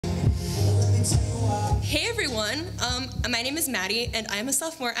Hey everyone, my name is Maddie and I'm a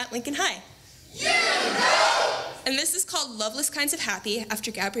sophomore at Lincoln High. And this is called Loveless Kinds of Happy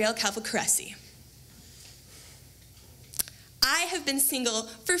after Gabrielle Calvo-Caresi. I have been single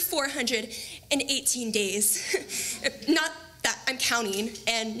for 418 days. Not that I'm counting,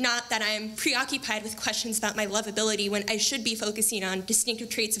 and not that I'm preoccupied with questions about my lovability when I should be focusing on distinctive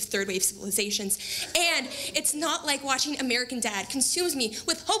traits of third-wave civilizations. And it's not like watching American Dad consumes me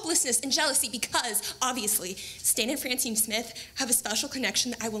with hopelessness and jealousy because, obviously, Stan and Francine Smith have a special connection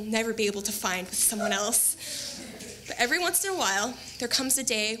that I will never be able to find with someone else. But every once in a while, there comes a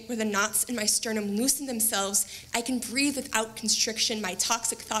day where the knots in my sternum loosen themselves, I can breathe without constriction, my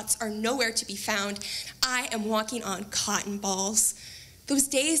toxic thoughts are nowhere to be found, I am walking on cotton balls. Those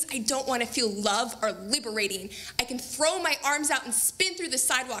days, I don't want to feel love or liberating. I can throw my arms out and spin through the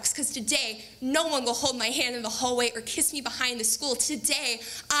sidewalks because today, no one will hold my hand in the hallway or kiss me behind the school. Today,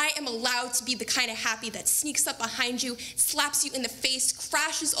 I am allowed to be the kind of happy that sneaks up behind you, slaps you in the face,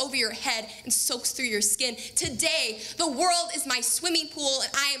 crashes over your head, and soaks through your skin. Today, the world is my swimming pool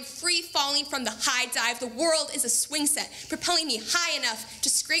and I am free falling from the high dive. The world is a swing set, propelling me high enough to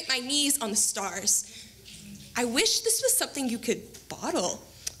scrape my knees on the stars. I wish this was something you could bottle.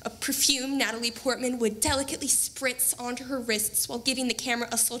 A perfume Natalie Portman would delicately spritz onto her wrists while giving the camera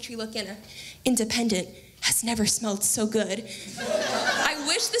a sultry look and independent has never smelled so good. I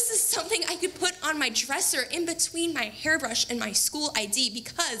wish this is something I could put on my dresser in between my hairbrush and my school ID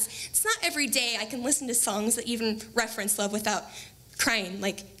because it's not every day I can listen to songs that even reference love without crying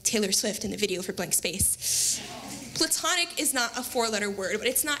like Taylor Swift in the video for Blank Space. Platonic is not a four-letter word, but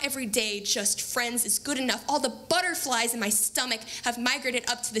it's not every day just friends is good enough. All the butterflies in my stomach have migrated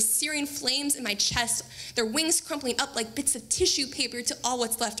up to the searing flames in my chest, their wings crumpling up like bits of tissue paper till all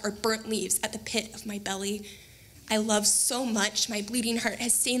what's left are burnt leaves at the pit of my belly. I love so much, my bleeding heart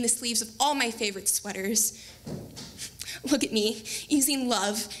has stained the sleeves of all my favorite sweaters. Look at me, using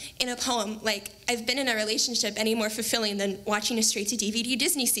love in a poem like I've been in a relationship any more fulfilling than watching a straight-to-DVD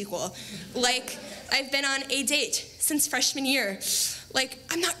Disney sequel. Like I've been on a date since freshman year. Like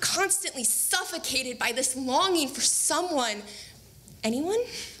I'm not constantly suffocated by this longing for someone. Anyone?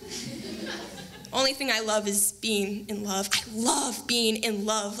 Only thing I love is being in love. I love being in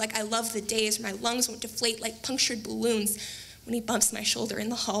love. Like I love the days where my lungs won't deflate like punctured balloons when he bumps my shoulder in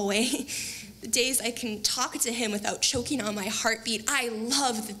the hallway. The days I can talk to him without choking on my heartbeat. I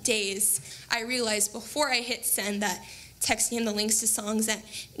love the days I realized before I hit send that texting him the links to songs that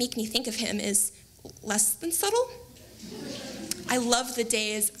make me think of him is less than subtle. I love the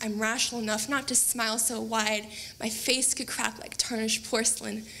days I'm rational enough not to smile so wide my face could crack like tarnished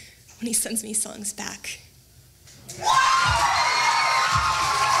porcelain when he sends me songs back.